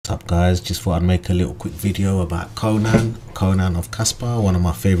up, guys? Just thought I'd make a little quick video about Konan of Kaspa, one of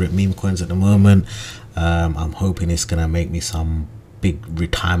my favorite meme coins at the moment. I'm hoping it's gonna make me some big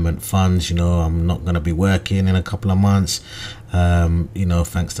retirement funds. You know, I'm not gonna be working in a couple of months, you know,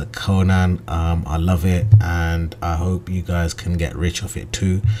 thanks to Konan. I love it, and I hope you guys can get rich off it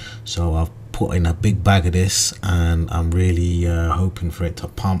too. So I've put in a big bag of this, and I'm really hoping for it to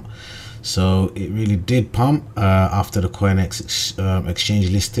pump. So it really did pump after the CoinEx exchange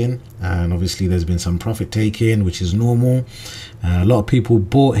listing, and obviously there's been some profit taking, which is normal. A lot of people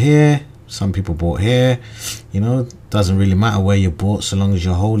bought here, some people bought here. You know, doesn't really matter where you bought, so long as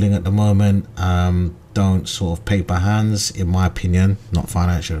you're holding at the moment. Don't sort of paper hands, in my opinion, not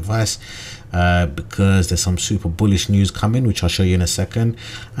financial advice, because there's some super bullish news coming, which I'll show you in a second.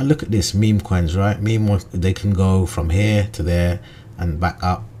 And look at this, meme coins, right? They can go from here to there and back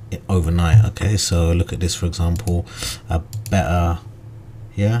up overnight. Okay, so look at this, for example, a better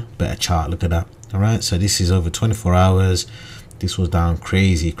chart. Look at that. All right, so this is over 24 hours. This was down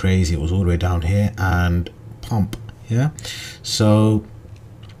crazy. It was all the way down here and pump. Yeah, so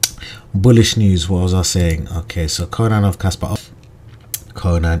bullish news. What was I saying? Okay, so Konan of Kaspa,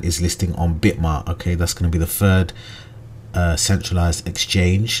 Konan is listing on Bitmart. Okay, that's going to be the third centralized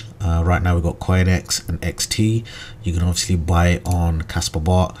exchange. Right now we've got CoinEx and XT. You can obviously buy it on Kaspa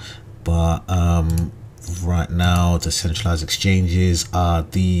bot, but right now the centralized exchanges are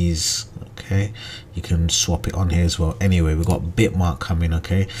these. Okay, you can swap it on here as well. Anyway, we've got Bitmart coming.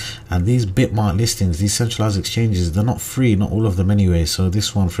 Okay, and these Bitmart listings, these centralized exchanges, they're not free, not all of them anyway. So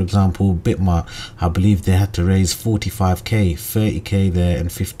this one, for example, Bitmart, I believe they had to raise 45k, 30k there, and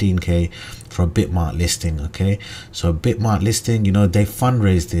 15k for a Bitmart listing. Okay, so a Bitmart listing, you know, they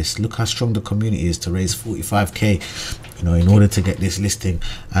fundraised this. Look how strong the community is to raise 45k, you know, in order to get this listing.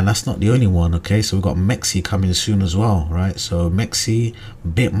 And that's not the only one. Okay, so we've got Mexi coming soon as well, right? So Mexi,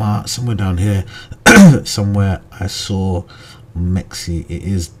 Bitmart, somewhere down here somewhere I saw Mexi. It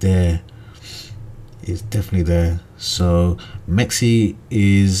is there, it's definitely there. So Mexi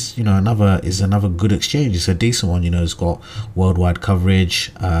is, you know, another good exchange. It's a decent one. You know, it's got worldwide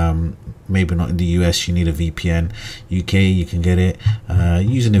coverage. Maybe not in the US, you need a VPN. UK, you can get it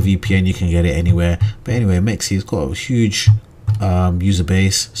using a VPN, you can get it anywhere. But anyway, Mexi has got a huge user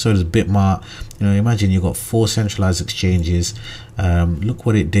base. So does Bitmart. You know, imagine you've got 4 centralized exchanges. Look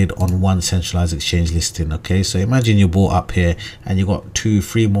what it did on one centralized exchange listing. Okay, so imagine you bought up here and you got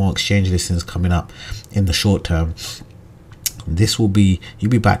 2-3 more exchange listings coming up in the short term. This will be,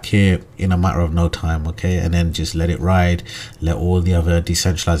 you'll be back here in a matter of no time. Okay, and then just let it ride, let all the other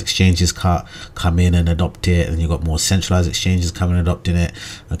decentralized exchanges come in and adopt it, and you've got more centralized exchanges coming and adopting it.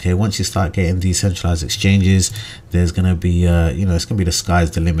 Okay, once you start getting decentralized exchanges, there's gonna be you know, it's gonna be the sky's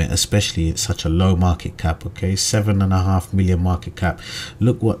the limit, especially it's such a low market cap. Okay, 7.5 million market cap.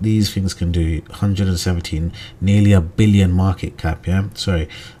 Look what these things can do. 117, nearly a billion market cap. Yeah, sorry,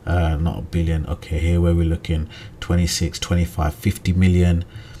 not a billion. Okay, here where we're looking, 26, 25, 50 million.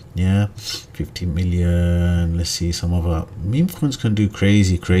 Yeah, 50 million. Let's see, some other meme coins can do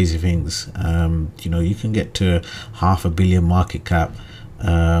crazy things. You know, you can get to 500 million market cap.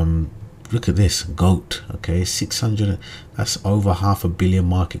 Look at this goat. Okay, 600, that's over 500 million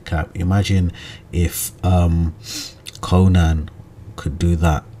market cap. Imagine if Konan could do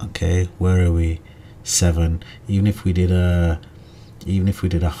that. Okay, where are we? 7. Even if we did a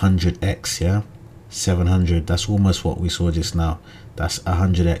 100x, yeah, 700, that's almost what we saw just now. That's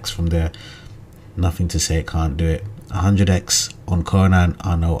 100x from there. Nothing to say it can't do it. 100x on Konan,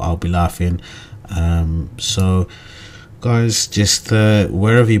 I know I'll be laughing. So guys, just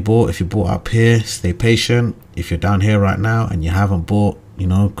wherever you bought, if you bought up here, stay patient. If you're down here right now and you haven't bought, you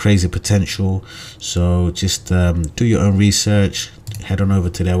know, crazy potential. So just do your own research, head on over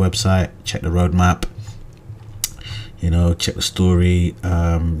to their website, check the roadmap, you know, check the story,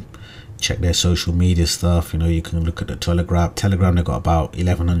 check their social media stuff. You know, you can look at the Telegram. They got about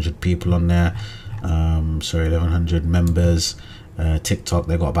 1,100 people on there. Sorry, 1,100 members. TikTok,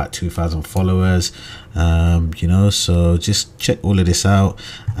 they got about 2,000 followers. You know, so just check all of this out,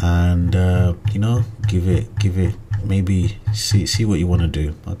 and you know, give it maybe see what you want to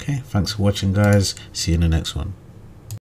do. Okay, thanks for watching, guys. See you in the next one.